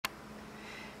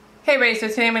Hey everybody, so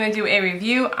today I'm going to do a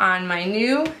review on my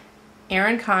new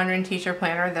Erin Condren Teacher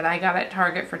Planner that I got at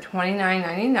Target for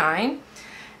 $29.99.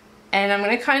 And I'm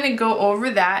going to kind of go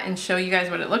over that and show you guys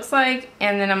what it looks like.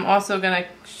 And then I'm also going to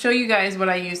show you guys what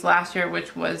I used last year,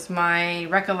 which was my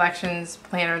Recollections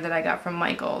planner that I got from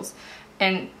Michaels.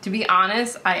 And to be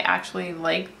honest, I actually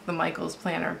like the Michaels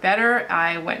planner better.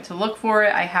 I went to look for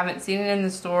it. I haven't seen it in the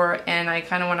store, and I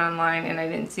kind of went online and I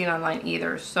didn't see it online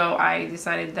either. So I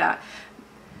decided that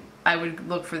I would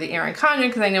look for the Erin Condren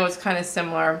because I know it's kind of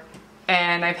similar,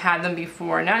 and I've had them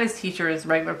before, not as teachers,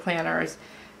 regular planners,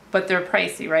 but they're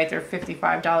pricey, right? They're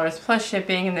 $55 plus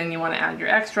shipping, and then you want to add your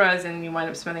extras and you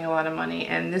wind up spending a lot of money,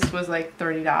 and this was like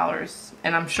 $30,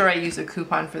 and I'm sure I used a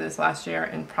coupon for this last year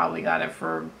and probably got it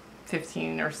for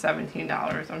 $15 or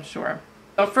 $17, I'm sure.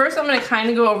 So first I'm going to kind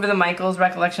of go over the Michaels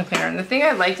Recollection Planner, and the thing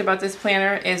I liked about this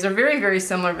planner is they're very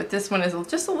similar, but this one is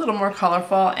just a little more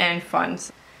colorful and fun.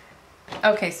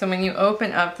 Okay, so when you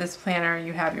open up this planner,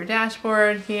 you have your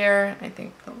dashboard here, I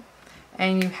think,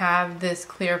 and you have this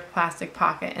clear plastic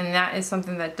pocket, and that is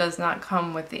something that does not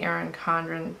come with the Erin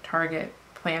Condren Target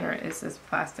planner, is this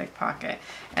plastic pocket.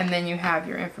 And then you have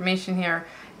your information here,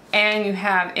 and you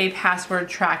have a password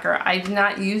tracker. I do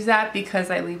not use that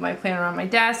because I leave my planner on my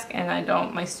desk, and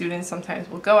my students sometimes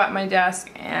will go at my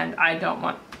desk, and I don't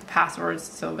want the passwords,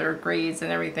 so their grades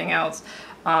and everything else,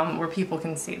 where people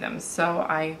can see them. So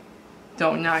I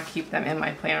don't not keep them in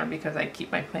my planner because I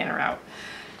keep my planner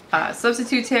out.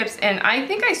 Substitute tips, and I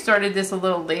think I started this a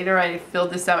little later. I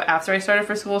filled this out after I started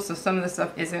for school, so some of the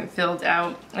stuff isn't filled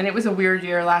out. And it was a weird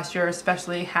year last year,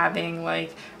 especially having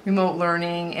like remote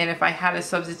learning, and if I had a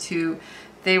substitute,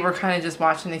 they were kind of just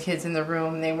watching the kids in the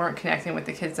room. They weren't connecting with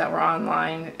the kids that were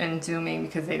online and Zooming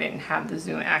because they didn't have the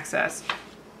Zoom access.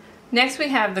 Next we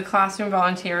have the classroom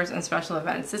volunteers and special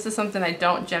events. This is something I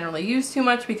don't generally use too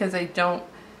much because I don't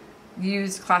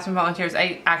use classroom volunteers.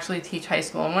 I actually teach high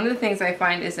school, and one of the things I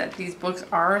find is that these books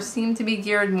seem to be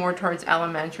geared more towards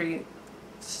elementary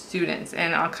students,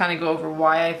 and I'll kind of go over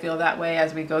why I feel that way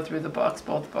as we go through the books,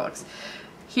 both books.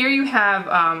 Here you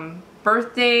have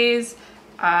birthdays.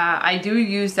 I do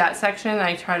use that section.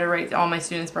 I try to write all my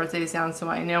students' birthdays down so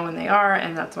I know when they are,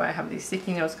 and that's why I have these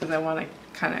sticky notes, because I want to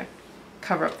kind of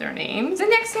cover up their names. The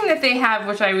next thing that they have,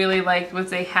 which I really liked, was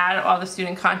they had all the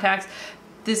student contacts.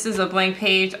 This is a blank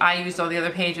page. I used all the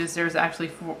other pages. There's actually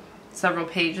several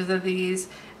pages of these,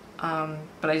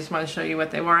 but I just want to show you what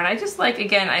they were. And I just like,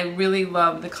 again, I really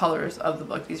love the colors of the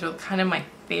book. These are kind of my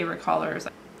favorite colors.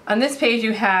 On this page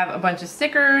you have a bunch of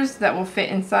stickers that will fit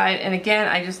inside, and again,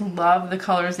 I just love the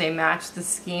colors. They match the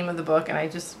scheme of the book, and I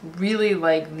just really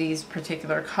like these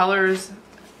particular colors,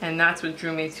 and that's what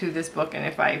drew me to this book. And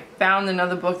if I found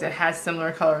another book that has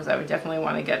similar colors, I would definitely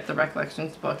want to get the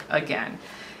Recollections book again.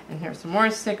 And here's some more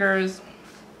stickers.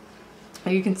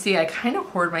 You can see I kind of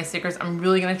hoard my stickers. I'm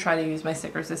really going to try to use my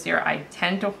stickers this year. I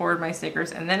tend to hoard my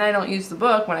stickers, and then I don't use the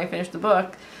book. When I finish the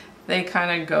book, they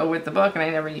kind of go with the book, and I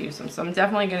never use them. So I'm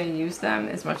definitely going to use them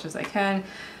as much as I can.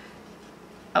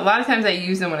 A lot of times I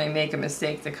use them when I make a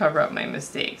mistake to cover up my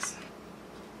mistakes.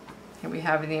 Here we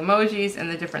have the emojis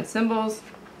and the different symbols.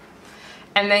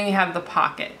 And then you have the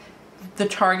pocket. The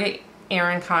Target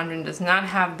Erin Condren does not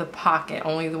have the pocket,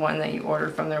 only the one that you order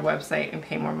from their website and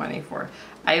pay more money for.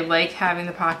 I like having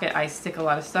the pocket. I stick a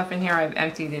lot of stuff in here. I've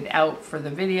emptied it out for the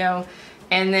video.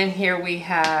 And then here we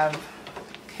have,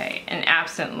 okay, an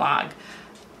absent log.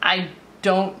 I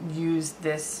don't use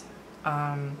this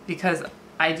because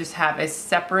I just have a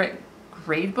separate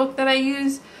grade book that I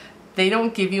use. They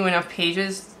don't give you enough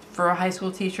pages for high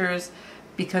school teachers,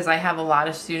 because I have a lot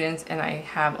of students and I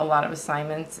have a lot of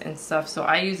assignments and stuff. So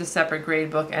I use a separate grade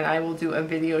book, and I will do a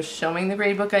video showing the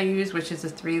grade book I use, which is a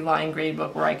 3-line grade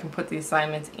book where I can put the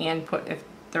assignments and put if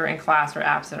they're in class or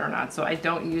absent or not. So I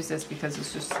don't use this because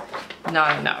it's just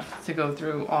not enough to go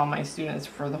through all my students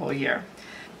for the whole year.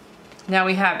 Now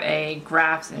we have a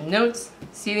graphs and notes,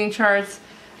 seating charts.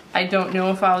 I don't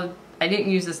know if I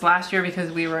didn't use this last year because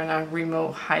we were in a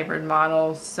remote hybrid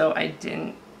model, so I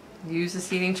didn't use the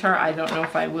seating chart. I don't know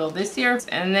if I will this year.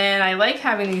 And then I like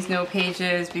having these note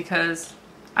pages because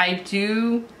I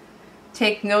do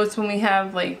take notes when we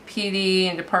have like PD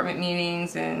and department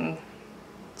meetings and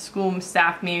school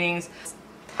staff meetings.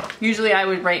 Usually I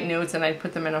would write notes and I'd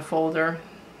put them in a folder,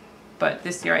 but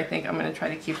this year I think I'm going to try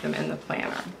to keep them in the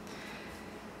planner.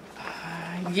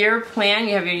 Year plan,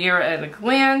 you have your year at a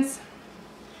glance.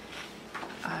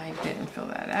 I didn't fill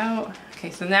that out. Okay,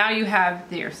 so now you have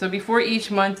there. So before each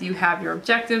month you have your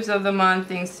objectives of the month,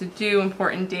 things to do,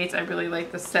 important dates. I really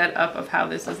like the setup of how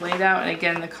this is laid out. And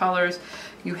again, the colors,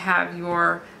 you have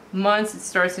your months. It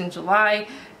starts in July.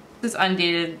 This is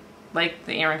undated like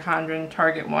the Erin Condren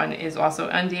Target one, is also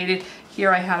undated.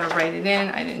 Here I had to write it in.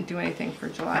 I didn't do anything for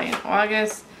July and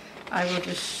August. I will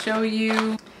just show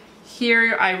you.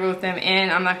 Here I wrote them in.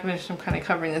 I'm not going to, I'm kind of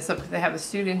covering this up because I have a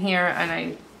student here, and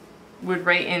I would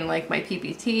write in like my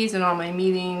PPTs and all my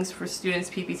meetings for students'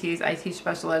 PPTs. I teach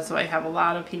special ed, so I have a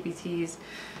lot of PPTs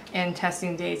and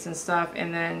testing dates and stuff,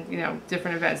 and then, you know,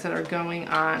 different events that are going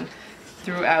on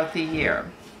throughout the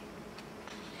year.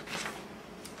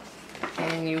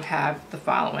 And you have the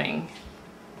following.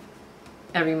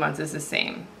 Every month is the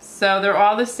same. So they're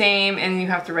all the same, and you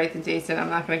have to write the dates in. I'm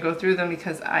not going to go through them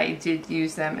because I did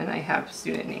use them, and I have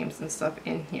student names and stuff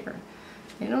in here.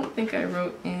 I don't think I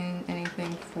wrote in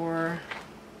anything for,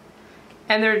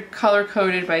 and they're color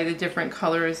coded by the different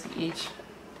colors each.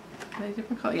 Are they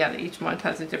different color? Yeah, each month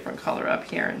has a different color up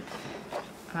here,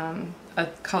 and a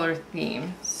color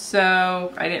theme.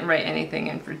 So I didn't write anything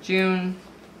in for June.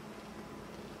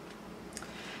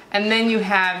 And then you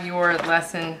have your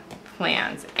lesson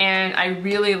plans, and I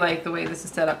really like the way this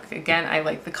is set up. Again, I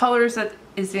like the colors that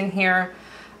is in here.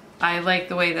 I like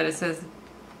the way that it says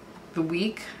the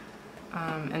week.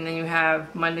 And then you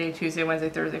have Monday, Tuesday, Wednesday,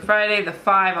 Thursday, Friday. The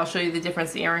 5, I'll show you the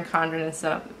difference. The Erin Condren is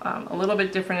set up a little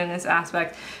bit different in this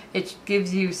aspect. It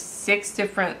gives you 6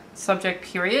 different subject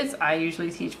periods. I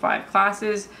usually teach 5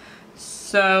 classes.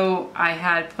 So I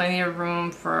had plenty of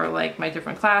room for like my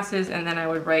different classes, and then I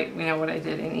would write, you know, what I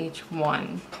did in each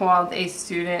one. Called a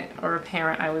student or a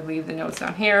parent, I would leave the notes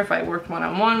down here. If I worked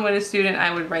one-on-one with a student,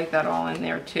 I would write that all in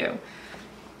there too.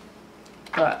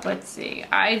 But let's see,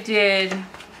 I did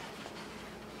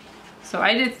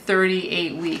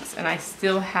 38 weeks, and I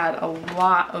still had a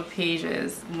lot of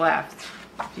pages left,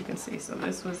 if you can see. So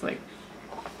this was like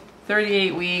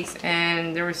 38 weeks,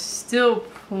 and there was still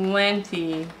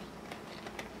plenty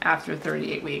after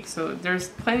 38 weeks. So there's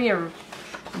plenty of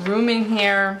room in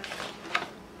here.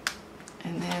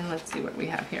 And then let's see what we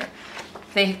have here.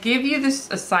 They give you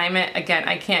this assignment. Again,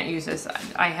 I can't use this.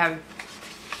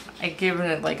 I give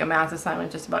it like a math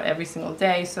assignment just about every single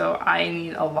day, so I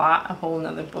need a whole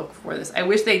nother book for this. I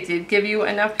wish they did give you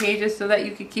enough pages so that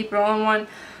you could keep it all in one,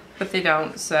 but they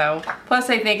don't. So plus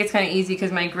I think it's kind of easy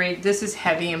because my grade, this is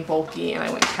heavy and bulky, and I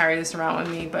wouldn't carry this around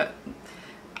with me, but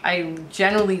I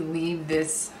generally leave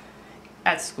this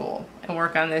at school and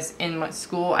work on this in my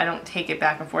school. I don't take it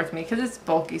back and forth with me because it's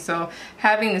bulky. So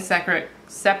having the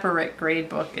separate grade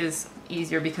book is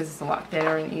easier because it's a lot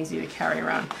thinner and easy to carry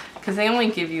around. Because they only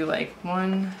give you like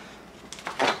 1,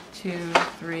 2,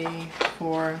 3,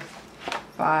 4,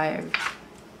 5,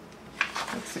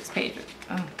 like 6 pages.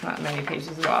 Oh, not many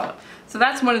pages at all. So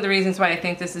that's one of the reasons why I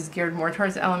think this is geared more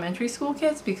towards elementary school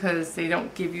kids, because they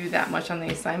don't give you that much on the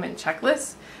assignment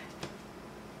checklist.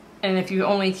 And if you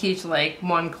only teach like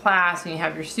one class and you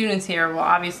have your students here, well,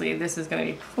 obviously this is going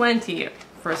to be plenty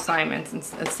for assignments and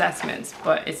assessments,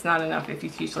 but it's not enough if you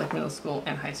teach like middle school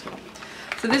and high school.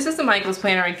 So this is the Michaels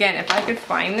Planner. Again, if I could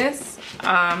find this,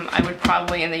 I would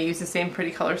probably, and they use the same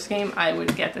pretty color scheme, I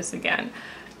would get this again,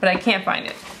 but I can't find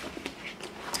it.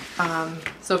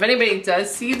 So if anybody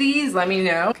does see these, let me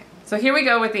know. Okay. So here we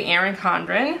go with the Erin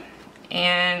Condren.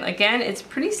 And again, it's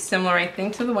pretty similar, I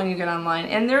think, to the one you get online,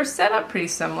 and they're set up pretty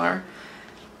similar.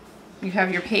 You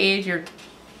have your page,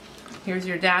 here's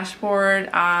your dashboard.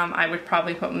 I would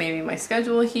probably put maybe my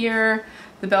schedule here,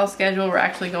 the bell schedule. We're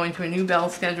actually going to a new bell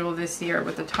schedule this year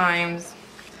with the times.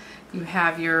 You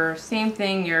have your same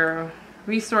thing, your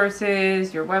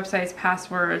resources, your websites,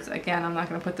 passwords. Again, I'm not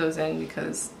going to put those in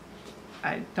because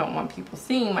I don't want people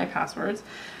seeing my passwords.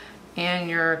 And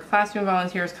your classroom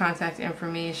volunteers, contact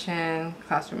information,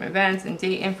 classroom events, and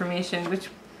date information, which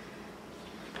you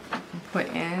can put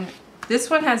in. This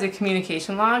one has a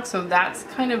communication log, so that's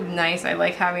kind of nice. I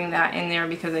like having that in there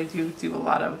because I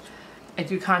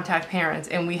do contact parents,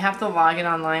 and we have to log it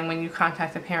online. When you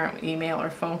contact a parent with email or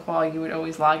phone call, you would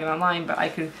always log it online, but I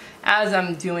could, as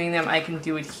I'm doing them, I can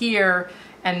do it here,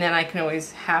 and then I can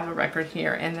always have a record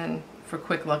here, and then for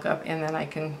quick lookup, and then I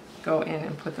can go in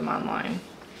and put them online.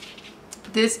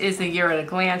 This is the year at a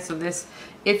glance, so this,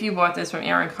 if you bought this from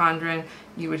Erin Condren,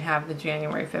 you would have the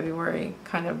January, February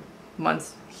kind of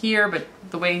months here, but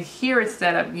the way here it's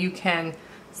set up, you can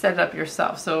set it up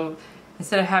yourself. So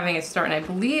instead of having it start, and I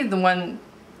believe the one,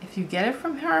 if you get it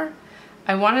from her,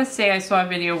 I want to say I saw a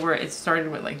video where it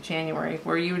started with like January,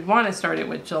 where you would want to start it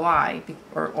with July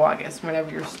or August,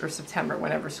 whenever or September,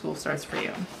 whenever school starts for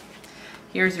you.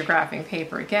 Here's your graphing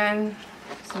paper again.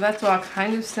 So that's all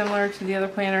kind of similar to the other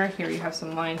planner. Here you have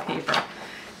some lined paper.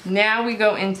 Now we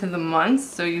go into the months.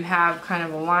 So you have kind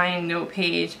of a line note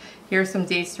page. Here's some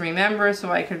dates to remember,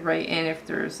 so I could write in if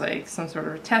there's like some sort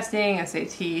of testing,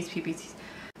 SATs, PPTs.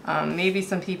 maybe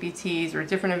some PPTs or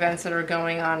different events that are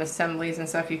going on, assemblies and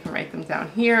stuff. You can write them down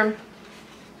here.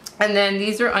 And then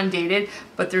these are undated,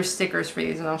 but there's stickers for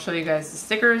these, and I'll show you guys the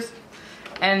stickers.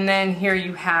 And then here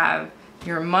you have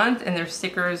your month, and there's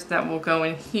stickers that will go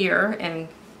in here and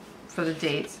for the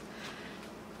dates.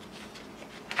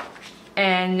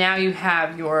 And now you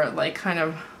have your like kind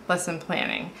of lesson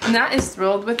planning. I'm not as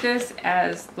thrilled with this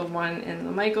as the one in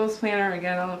the Michaels planner.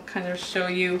 Again, I'll kind of show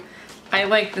you. I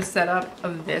like the setup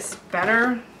of this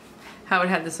better, how it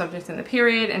had the subject and the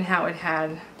period, and how it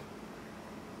had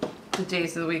the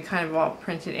days of the week kind of all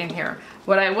printed in here.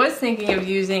 What I was thinking of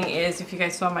using is, if you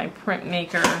guys saw my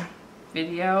printmaker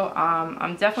video,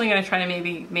 I'm definitely going to try to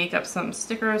maybe make up some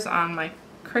stickers on my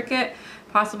Cricut,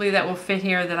 possibly that will fit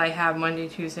here, that I have Monday,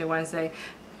 Tuesday, Wednesday.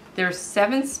 There's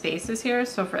 7 spaces here,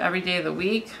 so for every day of the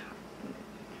week.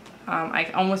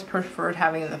 I almost preferred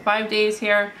having the 5 days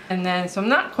here. And then, so I'm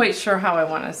not quite sure how I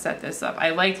want to set this up.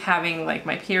 I liked having like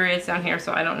my periods down here,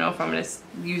 so I don't know if I'm going to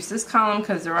use this column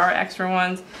because there are extra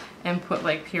ones, and put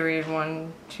like period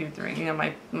 1, 2, 3, you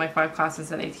know, my 5 classes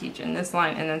that I teach in this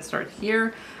line, and then start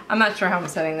here. I'm not sure how I'm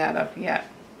setting that up yet.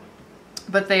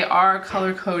 But they are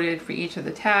color coded for each of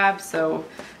the tabs, so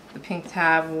the pink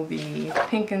tab will be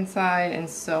pink inside, and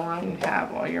so on. You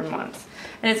have all your months.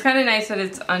 And it's kind of nice that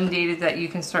it's undated, that you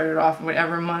can start it off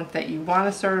whatever month that you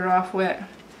want to start it off with.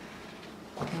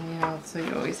 And you know, so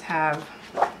you always have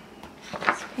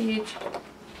this page.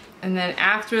 And then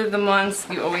after the months,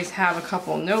 you always have a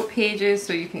couple note pages,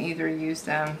 so you can either use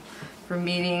them for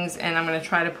meetings, and I'm going to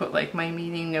try to put like my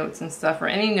meeting notes and stuff, or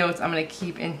any notes I'm going to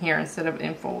keep in here instead of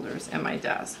in folders in my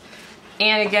desk.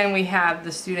 And again, we have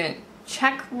the student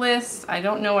checklist. I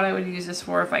don't know what I would use this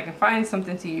for. If I can find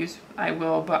something to use, I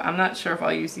will, but I'm not sure if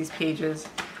I'll use these pages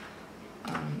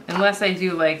unless I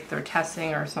do like their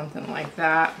testing or something like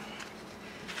that.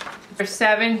 There's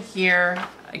 7 here.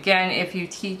 Again, if you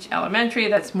teach elementary,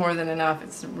 that's more than enough.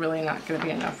 It's really not going to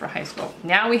be enough for high school.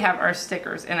 Now we have our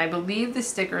stickers, and I believe the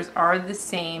stickers are the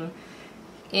same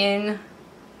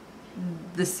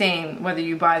whether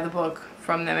you buy the book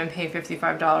from them and pay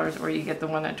 $55 or you get the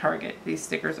one at Target. These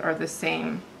stickers are the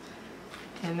same,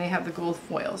 and they have the gold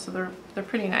foil, so they're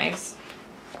pretty nice.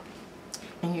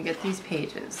 And you get these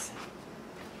pages,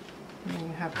 and then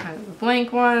you have kind of the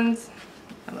blank ones.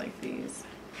 I like these.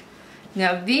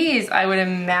 Now these, I would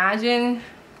imagine,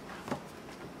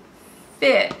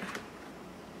 fit.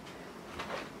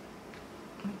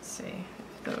 Let's see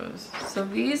if those. So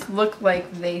these look like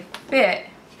they fit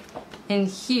in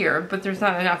here, but there's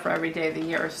not enough for every day of the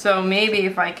year. So maybe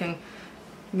if I can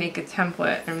make a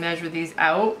template and measure these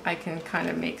out, I can kind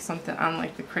of make something on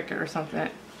like the Cricut or something.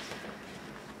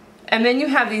 And then you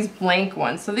have these blank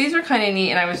ones. So these are kind of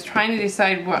neat, and I was trying to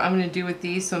decide what I'm going to do with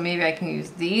these, so maybe I can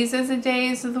use these as the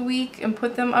days of the week and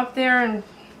put them up there, and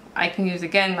I can use,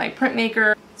 again, my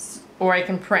printmaker, or I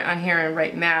can print on here and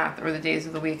write math or the days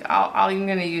of the week. I'm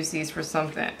going to use these for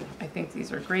something. I think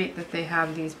these are great that they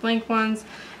have these blank ones.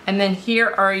 And then here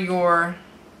are your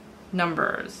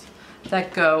numbers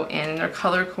that go in, and they're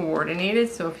color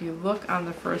coordinated. So if you look on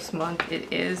the first month,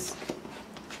 it is,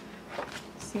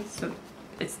 see, so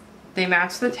they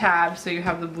match the tabs, so you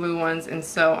have the blue ones and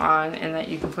so on, and that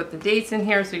you can put the dates in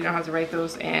here so you don't have to write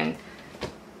those in.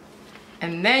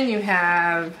 And then you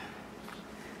have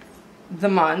the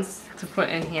months to put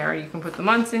in here. You can put the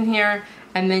months in here,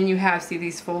 and then you have, see,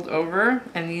 these fold over,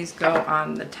 and these go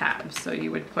on the tabs. So you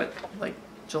would put like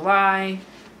July,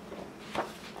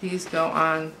 these go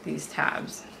on these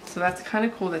tabs. So that's kind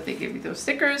of cool that they give you those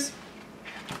stickers.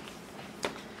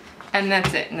 And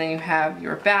that's it. And then you have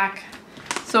your back.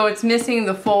 So it's missing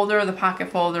the folder, the pocket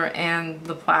folder, and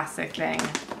the plastic thing.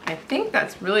 I think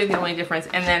that's really the only difference.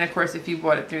 And then of course, if you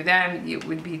bought it through them, it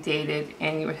would be dated,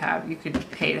 and you could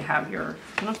pay to have your,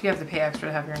 I don't know if you have to pay extra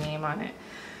to have your name on it.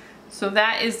 So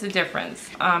that is the difference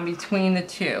between the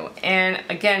two. And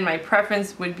again, my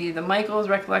preference would be the Michaels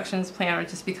Recollections Planner,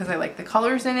 just because I like the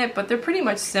colors in it, but they're pretty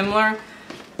much similar.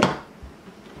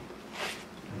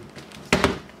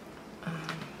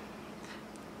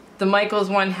 The Michaels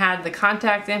one had the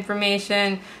contact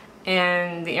information,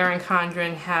 and the Erin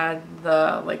Condren had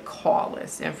the like call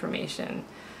list information.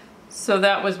 So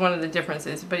that was one of the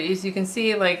differences. But as you can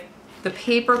see, like the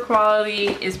paper quality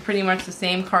is pretty much the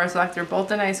same cardstock. They're both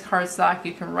a nice cardstock.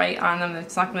 You can write on them.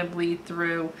 It's not going to bleed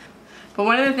through. But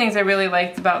one of the things I really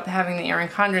liked about having the Erin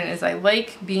Condren is I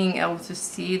like being able to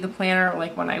see the planner.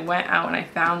 Like when I went out and I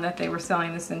found that they were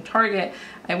selling this in Target,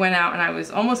 I went out and I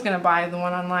was almost going to buy the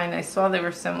one online. I saw they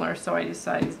were similar, so I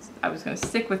decided I was going to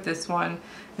stick with this one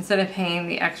instead of paying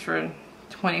the extra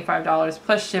 $25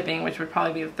 plus shipping, which would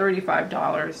probably be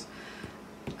 $35.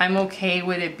 I'm okay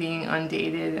with it being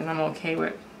undated, and I'm okay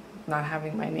with not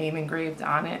having my name engraved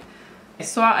on it. I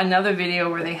saw another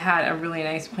video where they had a really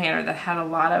nice planner that had a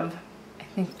lot of, I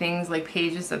think, things like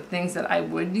pages of things that I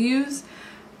would use,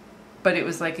 but it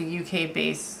was like a UK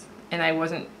base, and it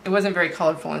wasn't very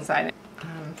colorful inside.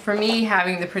 For me,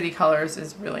 having the pretty colors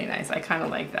is really nice. I kind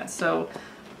of like that. So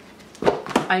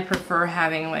I prefer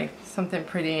having like something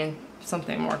pretty and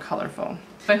something more colorful.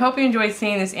 So I hope you enjoyed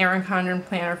seeing this Erin Condren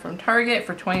planner from Target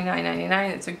for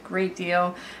 $29.99. It's a great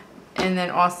deal. And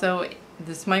then also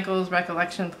this Michaels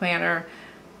Recollection Planner,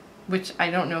 which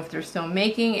I don't know if they're still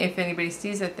making. If anybody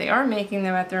sees that they are making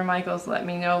them at their Michaels, let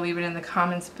me know. Leave it in the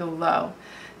comments below.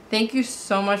 Thank you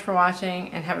so much for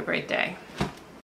watching, and have a great day.